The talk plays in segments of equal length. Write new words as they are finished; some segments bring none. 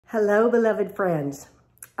Hello, beloved friends.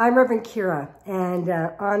 I'm Reverend Kyra, and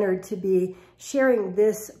honored to be sharing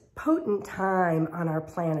this potent time on our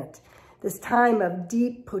planet, this time of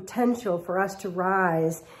deep potential for us to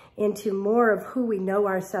rise into more of who we know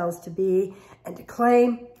ourselves to be and to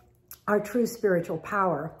claim our true spiritual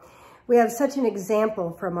power. We have such an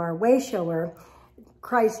example from our way shower,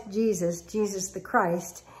 Christ Jesus, Jesus the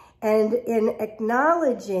Christ, and in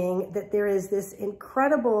acknowledging that there is this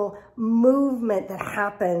incredible movement that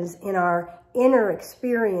happens in our inner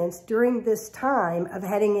experience during this time of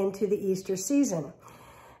heading into the Easter season.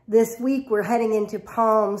 This week, we're heading into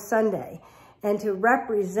Palm Sunday, and to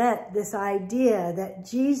represent this idea that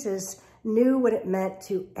Jesus knew what it meant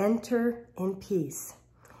to enter in peace.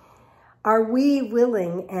 Are we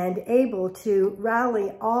willing and able to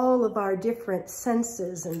rally all of our different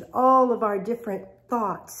senses and all of our different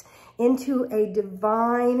thoughts into a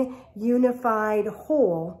divine, unified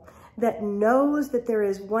whole that knows that there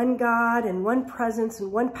is one God and one presence and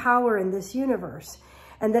one power in this universe,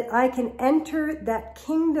 and that I can enter that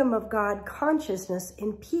kingdom of God consciousness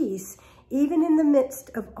in peace, even in the midst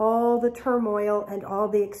of all the turmoil and all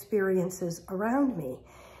the experiences around me?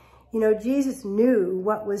 You know, Jesus knew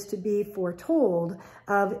what was to be foretold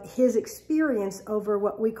of his experience over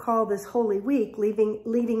what we call this Holy Week,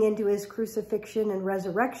 leading into his crucifixion and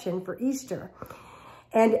resurrection for Easter.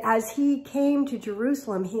 And as he came to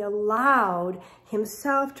Jerusalem, he allowed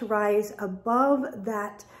himself to rise above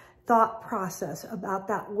that thought process about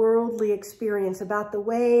that worldly experience, about the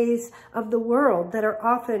ways of the world that are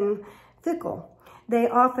often fickle. They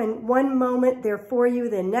often, one moment they're for you,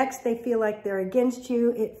 the next they feel like they're against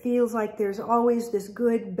you. It feels like there's always this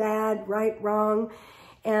good, bad, right, wrong.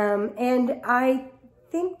 And I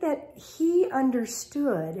think that he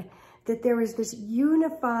understood that there is this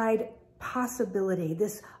unified possibility,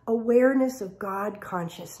 this awareness of God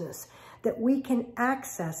consciousness that we can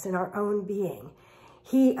access in our own being.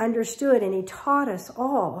 He understood and he taught us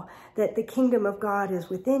all that the kingdom of God is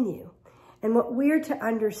within you. And what we're to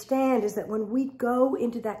understand is that when we go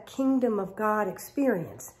into that kingdom of God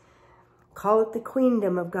experience, call it the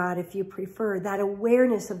queendom of God if you prefer, that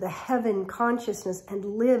awareness of the heaven consciousness,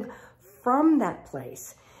 and live from that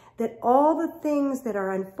place, that all the things that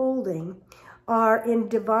are unfolding are in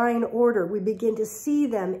divine order. We begin to see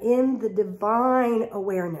them in the divine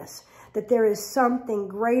awareness, that there is something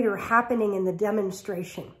greater happening in the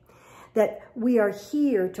demonstration, that we are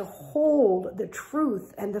here to hold the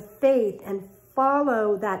truth and the faith and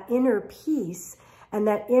follow that inner peace and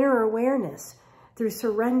that inner awareness through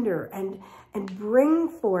surrender and bring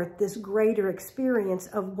forth this greater experience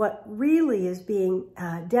of what really is being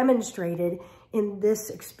demonstrated in this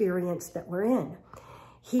experience that we're in.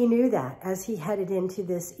 He knew that as he headed into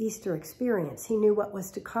this Easter experience. He knew what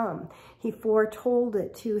was to come. He foretold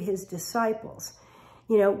it to his disciples.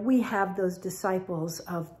 You know, we have those disciples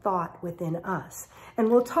of thought within us.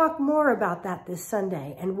 And we'll talk more about that this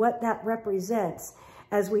Sunday and what that represents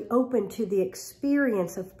as we open to the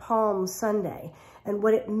experience of Palm Sunday and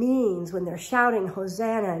what it means when they're shouting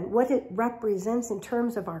Hosanna and what it represents in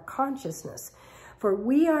terms of our consciousness. For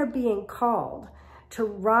we are being called to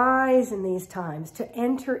rise in these times, to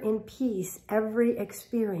enter in peace every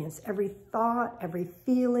experience, every thought, every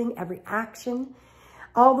feeling, every action,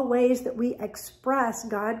 all the ways that we express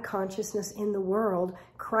God consciousness in the world,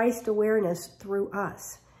 Christ awareness through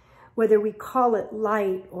us. Whether we call it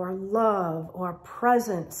light or love or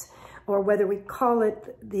presence, or whether we call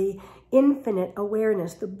it the infinite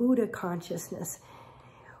awareness, the Buddha consciousness,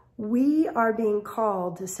 we are being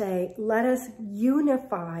called to say, let us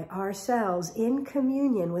unify ourselves in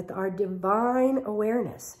communion with our divine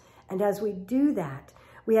awareness. And as we do that,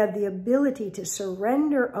 we have the ability to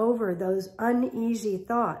surrender over those uneasy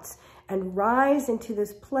thoughts and rise into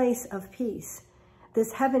this place of peace,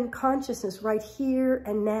 this heaven consciousness right here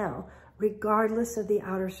and now, regardless of the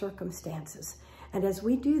outer circumstances. And as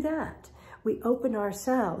we do that, we open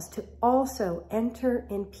ourselves to also enter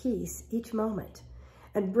in peace each moment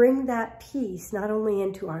and bring that peace not only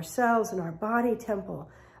into ourselves and our body temple,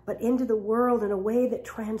 but into the world in a way that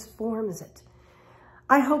transforms it.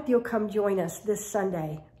 I hope you'll come join us this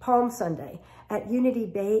Sunday, Palm Sunday, at Unity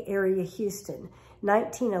Bay Area, Houston,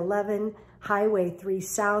 1911 Highway 3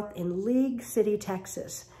 South in League City,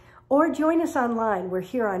 Texas. Or join us online. We're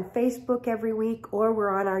here on Facebook every week, or we're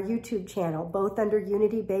on our YouTube channel, both under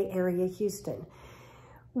Unity Bay Area, Houston.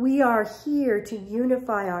 We are here to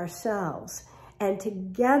unify ourselves, and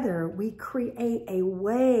together we create a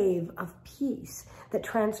wave of peace that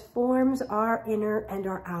transforms our inner and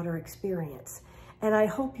our outer experience. And I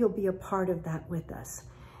hope you'll be a part of that with us.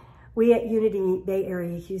 We at Unity Bay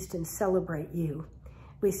Area Houston celebrate you.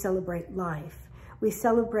 We celebrate life. We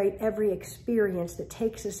celebrate every experience that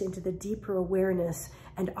takes us into the deeper awareness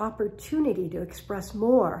and opportunity to express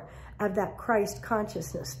more of that Christ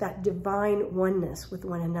consciousness, that divine oneness with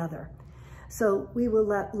one another. So we will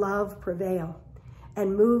let love prevail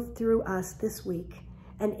and move through us this week.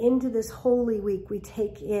 And into this Holy Week, we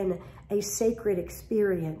take in a sacred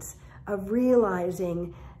experience of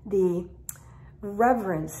realizing the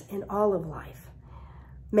reverence in all of life.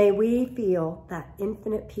 May we feel that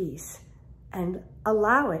infinite peace and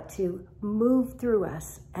allow it to move through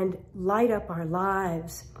us and light up our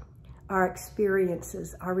lives, our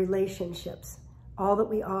experiences, our relationships, all that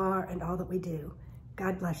we are and all that we do.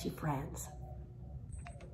 God bless you, friends.